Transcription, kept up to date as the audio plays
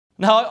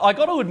Now, I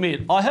got to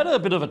admit, I had a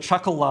bit of a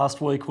chuckle last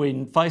week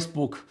when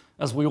Facebook,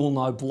 as we all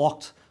know,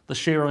 blocked the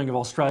sharing of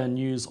Australian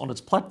news on its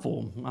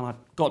platform. And I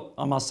got,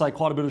 I must say,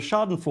 quite a bit of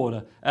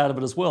schadenfreude out of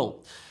it as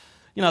well.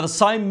 You know, the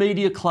same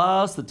media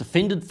class that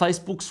defended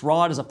Facebook's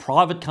right as a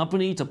private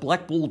company to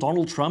blackball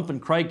Donald Trump and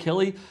Craig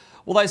Kelly,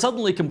 well, they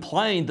suddenly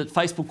complained that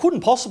Facebook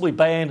couldn't possibly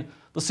ban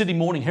the Sydney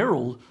Morning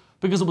Herald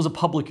because it was a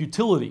public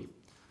utility.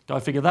 Go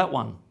figure that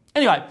one.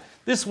 Anyway,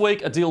 this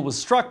week a deal was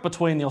struck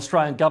between the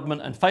Australian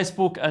government and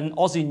Facebook, and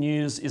Aussie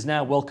News is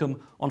now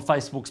welcome on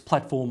Facebook's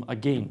platform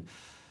again.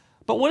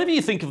 But whatever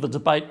you think of the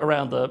debate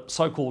around the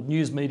so-called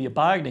news media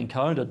bargaining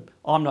code, and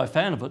I'm no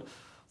fan of it,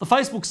 the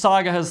Facebook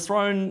saga has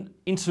thrown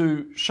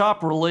into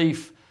sharp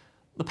relief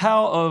the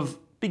power of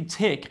big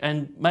tech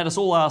and made us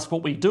all ask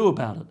what we do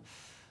about it.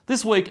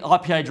 This week,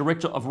 IPA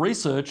Director of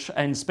Research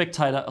and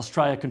Spectator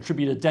Australia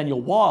contributor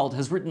Daniel Wild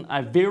has written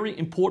a very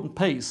important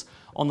piece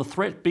on the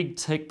threat big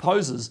tech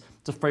poses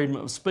to freedom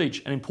of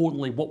speech and,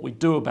 importantly, what we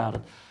do about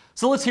it.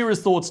 So let's hear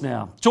his thoughts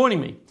now.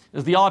 Joining me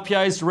is the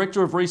IPA's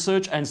Director of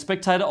Research and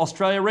Spectator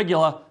Australia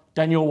regular,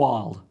 Daniel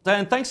Wild.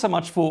 Dan, thanks so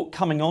much for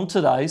coming on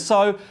today.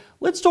 So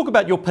let's talk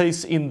about your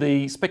piece in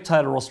the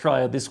Spectator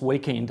Australia this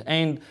weekend.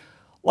 And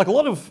like a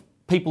lot of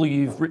people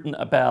you've written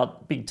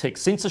about big tech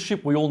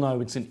censorship, we all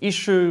know it's an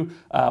issue,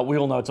 we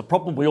all know it's a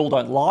problem, we all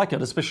don't like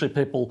it, especially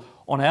people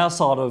on our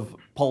side of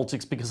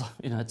politics because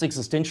it's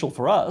existential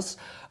for us.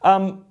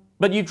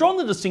 But you've drawn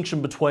the distinction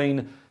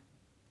between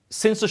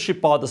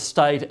censorship by the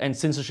state and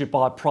censorship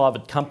by a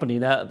private company.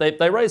 Now,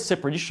 they raise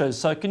separate issues,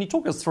 so can you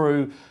talk us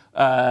through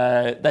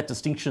that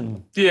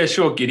distinction? Yeah,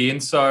 sure, Gideon.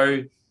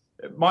 So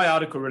my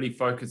article really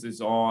focuses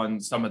on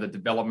some of the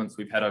developments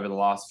we've had over the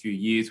last few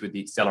years with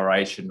the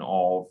acceleration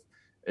of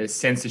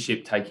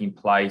censorship taking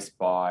place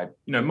by,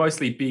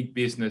 mostly big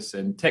business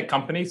and tech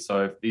companies.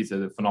 So these are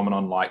the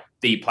phenomenon like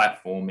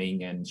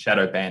deplatforming and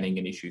shadow banning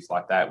and issues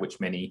like that,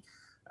 which many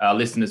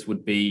listeners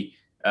would be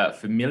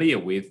familiar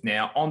with.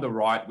 Now, on the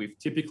right, we've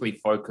typically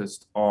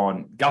focused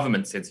on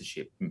government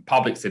censorship, and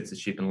public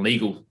censorship and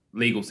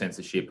legal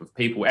censorship of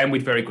people, and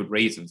with very good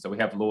reason. So we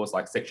have laws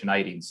like Section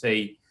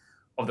 18C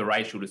of the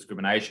Racial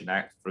Discrimination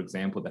Act, for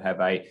example, that have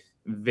a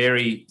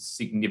very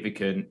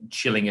significant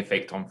chilling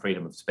effect on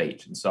freedom of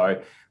speech. And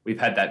so we've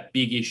had that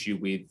big issue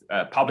with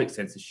public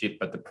censorship,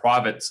 but the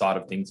private side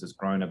of things has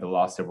grown over the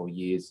last several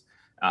years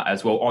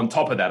as well. On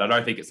top of that, I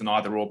don't think it's an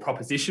either-or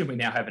proposition. We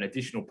now have an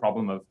additional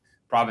problem of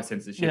private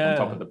censorship on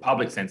top of the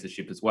public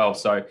censorship as well.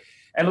 So,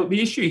 and look,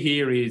 the issue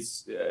here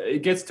is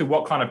it gets to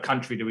what kind of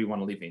country do we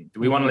want to live in? Do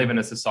we want to live in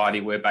a society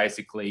where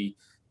basically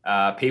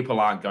people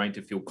aren't going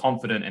to feel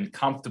confident and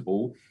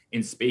comfortable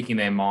in speaking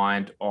their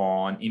mind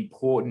on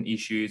important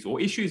issues or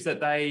issues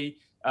that they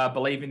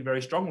believe in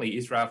very strongly?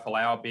 Israel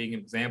Folau being an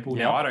example.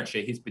 Now, I don't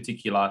share his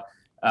particular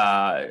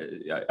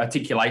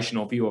articulation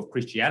or view of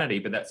Christianity,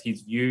 but that's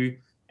his view.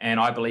 And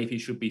I believe he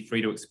should be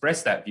free to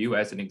express that view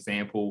as an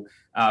example.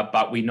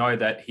 But we know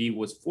that he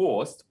was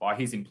forced by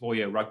his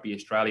employer, Rugby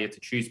Australia, to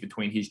choose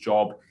between his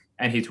job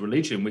and his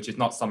religion, which is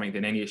not something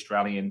that any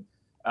Australian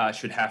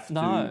should have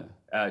to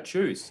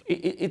choose.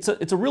 It's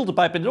a real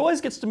debate, but it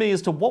always gets to me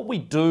as to what we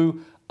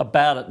do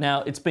about it.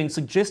 Now, it's been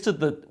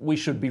suggested that we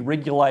should be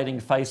regulating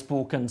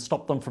Facebook and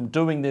stop them from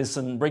doing this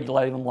and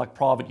regulating them like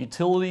private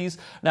utilities.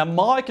 Now,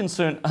 my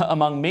concern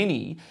among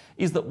many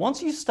is that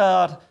once you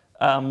start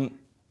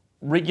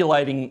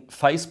regulating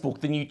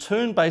Facebook, then you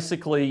turn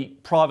basically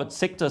private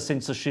sector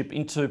censorship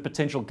into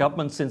potential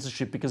government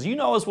censorship, because you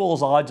know as well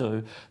as I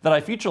do that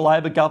a future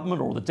Labor government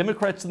or the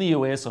Democrats in the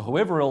US or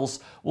whoever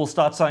else will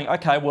start saying,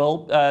 okay,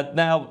 well,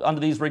 now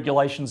under these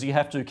regulations you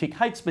have to kick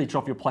hate speech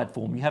off your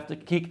platform, you have to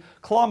kick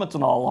climate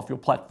denial off your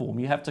platform,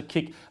 you have to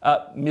kick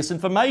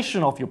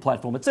misinformation off your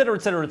platform, etc.,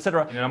 etc.,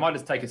 etc. I might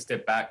just take a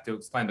step back to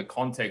explain the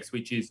context,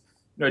 which is,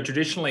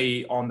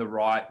 traditionally on the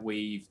right,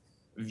 we've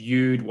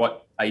viewed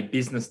what a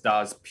business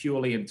does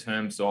purely in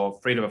terms of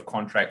freedom of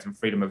contract and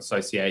freedom of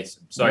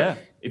association. So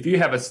if you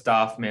have a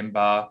staff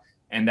member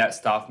and that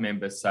staff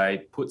member,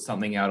 say, puts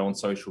something out on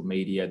social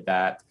media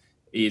that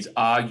is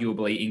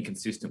arguably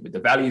inconsistent with the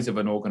values of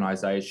an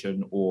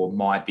organization or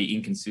might be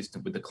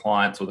inconsistent with the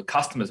clients or the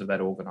customers of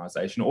that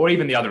organization or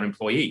even the other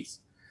employees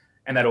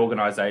and that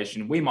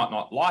organization, we might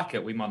not like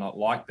it. We might not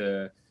like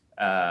the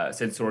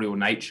censorial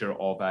nature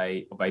of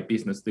a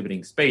business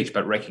limiting speech,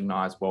 but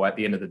recognize, well, at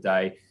the end of the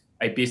day,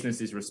 a business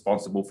is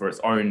responsible for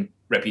its own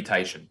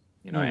reputation,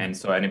 and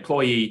so an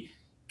employee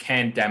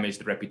can damage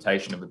the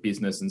reputation of a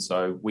business. And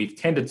so we've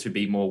tended to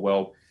be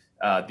more,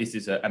 this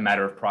is a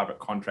matter of private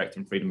contract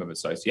and freedom of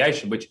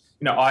association, which,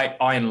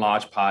 I in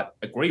large part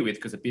agree with,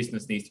 because a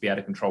business needs to be able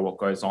to control what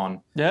goes on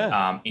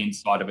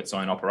inside of its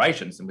own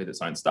operations and with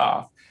its own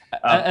staff.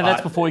 And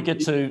that's before you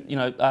get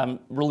to,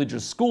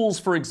 religious schools,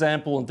 for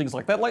example, and things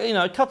like that. Like,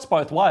 it cuts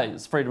both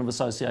ways, freedom of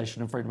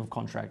association and freedom of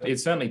contract. It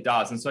certainly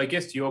does. And so I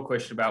guess to your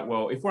question about,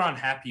 well, if we're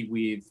unhappy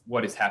with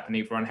what is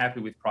happening, if we're unhappy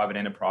with private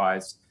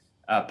enterprise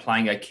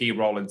playing a key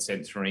role in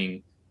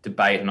censoring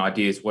debate and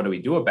ideas, what do we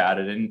do about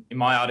it? And in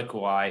my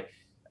article, I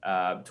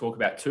talk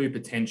about two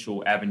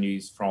potential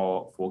avenues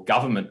for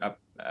government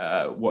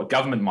what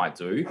government might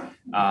do,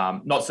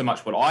 not so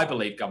much what I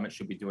believe government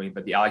should be doing,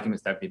 but the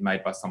arguments that have been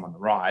made by some on the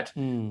right.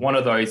 One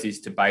of those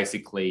is to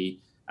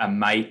basically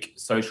make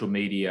social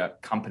media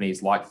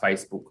companies like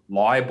Facebook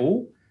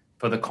liable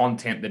for the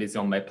content that is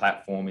on their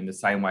platform in the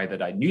same way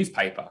that a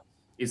newspaper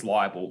is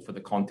liable for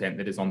the content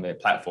that is on their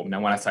platform.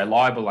 Now, when I say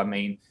liable, I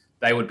mean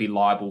they would be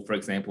liable, for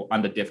example,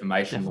 under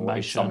defamation law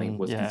if something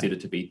was considered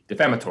to be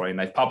defamatory and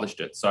they've published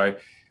it. So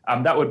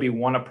that would be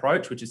one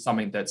approach, which is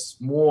something that's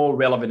more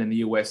relevant in the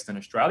US than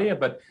Australia.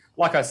 But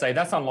like I say,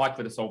 that's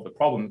unlikely to solve the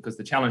problem because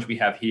the challenge we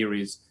have here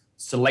is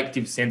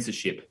selective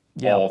censorship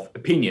of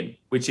opinion,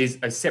 which is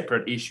a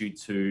separate issue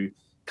to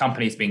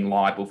companies being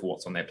liable for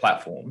what's on their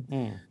platform.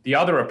 The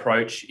other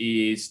approach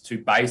is to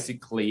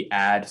basically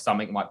add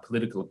something like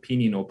political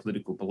opinion or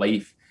political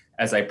belief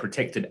as a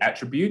protected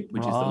attribute,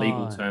 which is the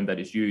legal term that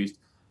is used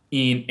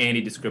in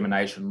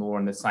anti-discrimination law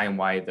in the same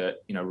way that,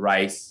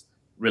 race,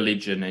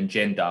 religion, and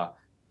gender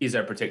is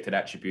a protected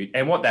attribute.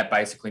 And what that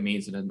basically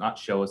means in a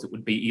nutshell is it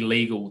would be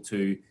illegal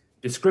to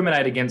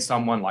discriminate against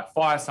someone, like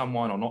fire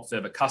someone or not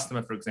serve a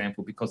customer, for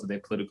example, because of their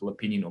political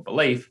opinion or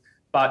belief.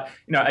 But,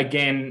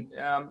 again,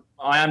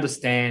 I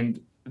understand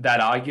that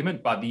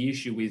argument, but the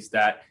issue is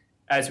that,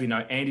 as we know,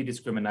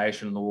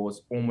 anti-discrimination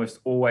laws almost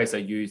always are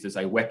used as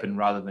a weapon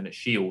rather than a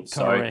shield.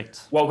 Correct.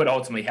 So what would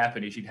ultimately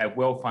happen is you'd have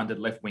well-funded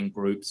left-wing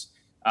groups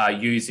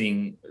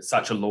using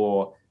such a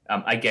law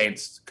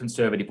against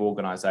conservative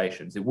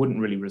organisations. It wouldn't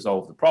really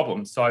resolve the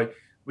problem. So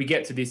we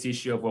get to this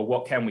issue of, well,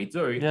 what can we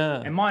do?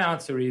 Yeah. And my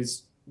answer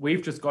is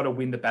we've just got to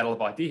win the battle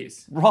of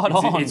ideas.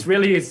 It's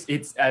really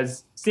it's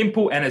as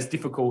simple and as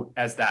difficult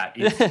as that.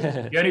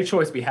 The only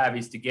choice we have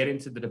is to get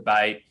into the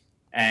debate,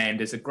 and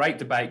there's a great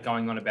debate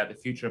going on about the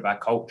future of our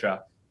culture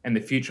and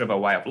the future of our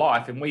way of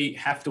life, and we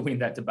have to win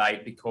that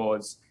debate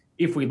because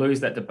if we lose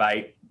that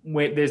debate,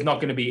 there's not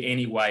going to be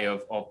any way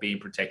of being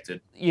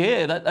protected.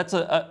 Yeah, that's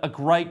a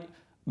great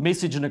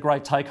message and a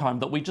great take home,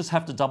 that we just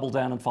have to double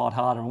down and fight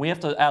harder, and we have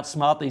to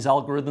outsmart these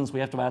algorithms, we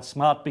have to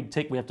outsmart big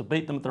tech, we have to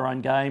beat them at their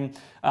own game.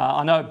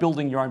 I know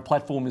building your own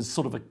platform is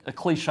sort of a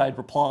cliched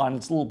reply and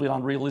it's a little bit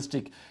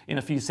unrealistic in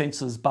a few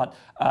senses, but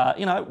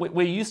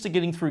we're used to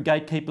getting through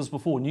gatekeepers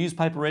before,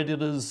 newspaper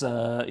editors,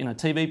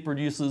 TV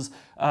producers.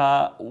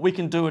 We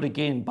can do it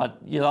again,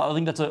 but I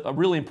think that's a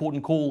really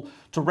important call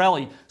to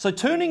rally. So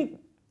taking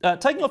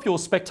off your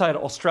Spectator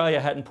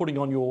Australia hat and putting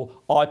on your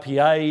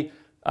IPA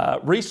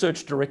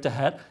research director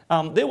hat,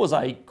 there was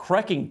a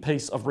cracking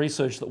piece of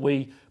research that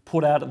we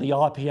put out at the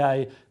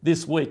IPA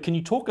this week. Can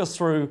you talk us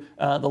through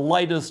the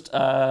latest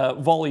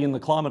volley in the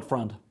climate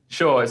front?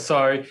 Sure.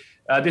 So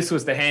this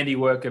was the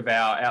handiwork of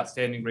our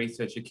outstanding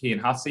researcher, Kian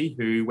Hussey,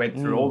 who went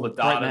through all the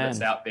data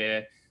that's out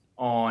there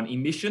on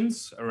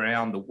emissions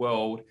around the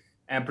world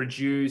and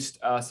produced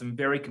some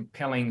very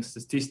compelling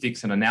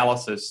statistics and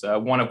analysis,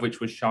 one of which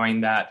was showing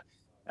that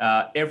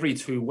every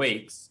 2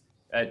 weeks,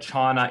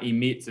 China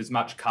emits as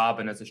much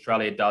carbon as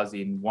Australia does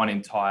in one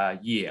entire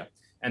year.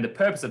 And the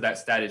purpose of that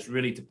stat is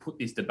really to put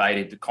this debate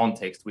into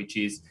context, which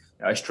is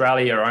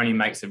Australia only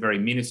makes a very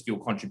minuscule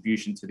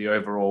contribution to the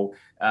overall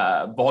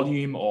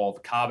volume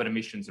of carbon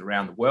emissions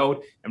around the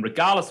world. And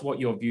regardless of what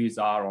your views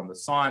are on the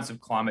science of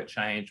climate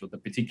change or the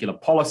particular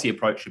policy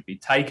approach should be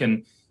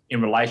taken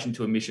in relation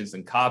to emissions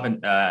and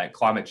carbon,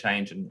 climate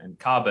change and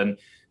carbon,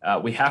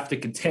 we have to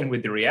contend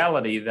with the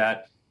reality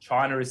that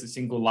China is the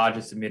single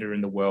largest emitter in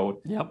the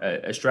world.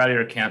 Australia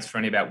accounts for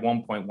only about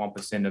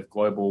 1.1% of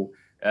global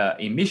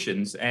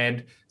emissions.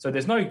 And so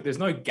there's no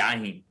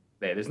gain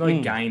there. There's no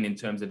gain in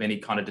terms of any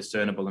kind of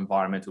discernible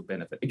environmental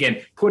benefit.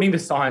 Again, putting the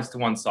science to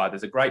one side,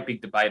 there's a great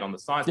big debate on the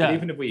science, but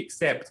even if we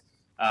accept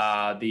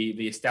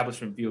the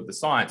establishment view of the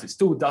science, it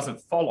still doesn't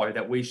follow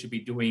that we should be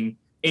doing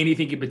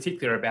anything in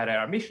particular about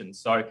our emissions.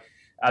 So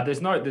there's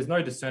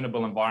no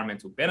discernible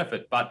environmental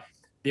benefit, but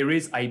there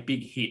is a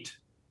big hit.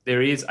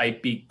 There is a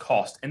big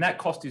cost, and that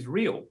cost is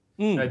real.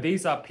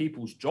 These are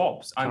people's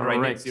jobs under a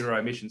net zero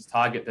emissions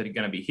target that are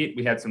going to be hit.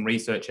 We had some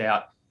research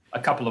out a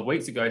couple of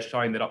weeks ago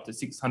showing that up to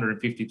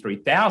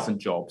 653,000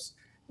 jobs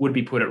would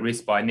be put at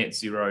risk by net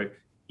zero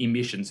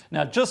emissions.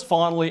 Now, just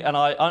finally, and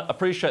I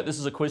appreciate this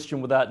is a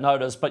question without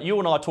notice, but you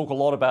and I talk a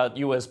lot about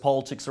US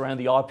politics around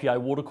the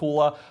IPA water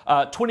cooler.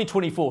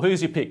 2024,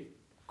 who's your pick?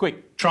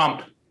 Quick.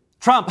 Trump.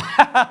 Trump,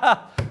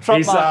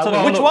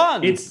 Which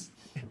one? It's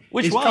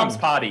Trump's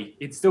party.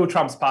 It's still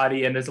Trump's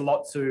party, and there's a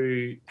lot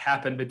to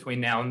happen between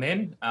now and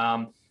then.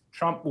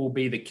 Trump will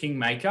be the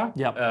kingmaker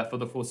for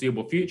the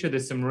foreseeable future.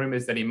 There's some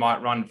rumours that he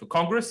might run for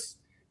Congress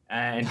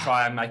and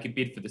try and make a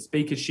bid for the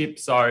speakership.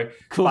 So,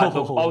 but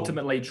look,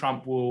 ultimately,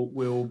 Trump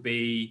will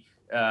be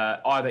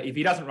either, if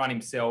he doesn't run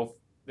himself,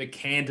 the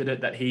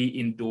candidate that he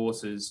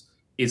endorses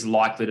is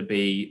likely to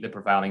be the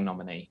prevailing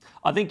nominee.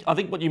 I think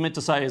what you meant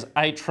to say is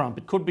a Trump.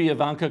 It could be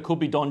Ivanka, could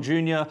be Don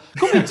Jr.,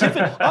 could be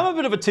Tiffany. I'm a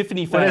bit of a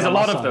Tiffany fan. Well, there's a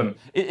lot of them.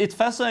 It's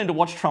fascinating to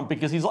watch Trump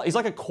because he's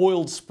like a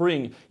coiled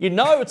spring. You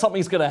know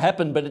something's going to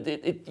happen, but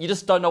you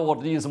just don't know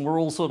what it is, and we're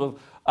all sort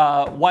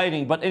of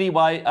waiting. But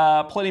anyway,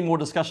 plenty more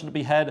discussion to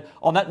be had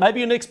on that.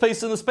 Maybe your next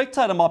piece in the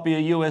Spectator might be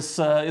a US,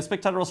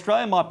 Spectator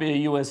Australia might be a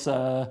US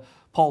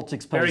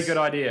politics piece. Very good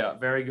idea.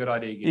 Very good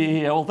idea, Gideon.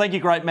 Yeah, well, thank you,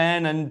 great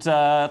man, and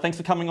thanks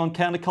for coming on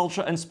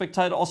CounterCulture and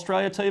Spectator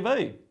Australia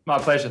TV. My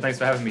pleasure. Thanks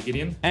for having me,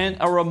 Gideon. And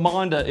a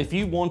reminder, if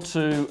you want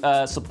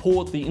to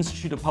support the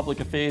Institute of Public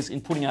Affairs in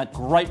putting out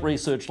great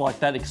research like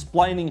that,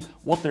 explaining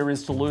what there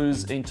is to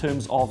lose in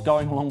terms of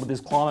going along with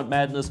this climate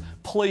madness,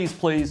 please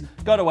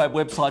go to our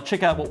website,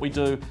 check out what we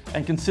do,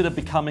 and consider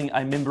becoming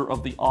a member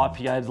of the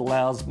IPA that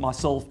allows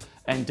myself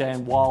and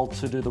Dan Wild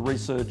to do the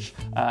research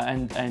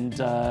and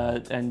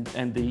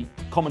the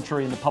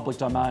commentary in the public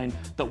domain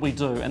that we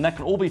do. And that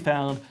can all be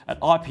found at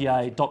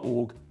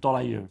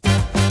ipa.org.au.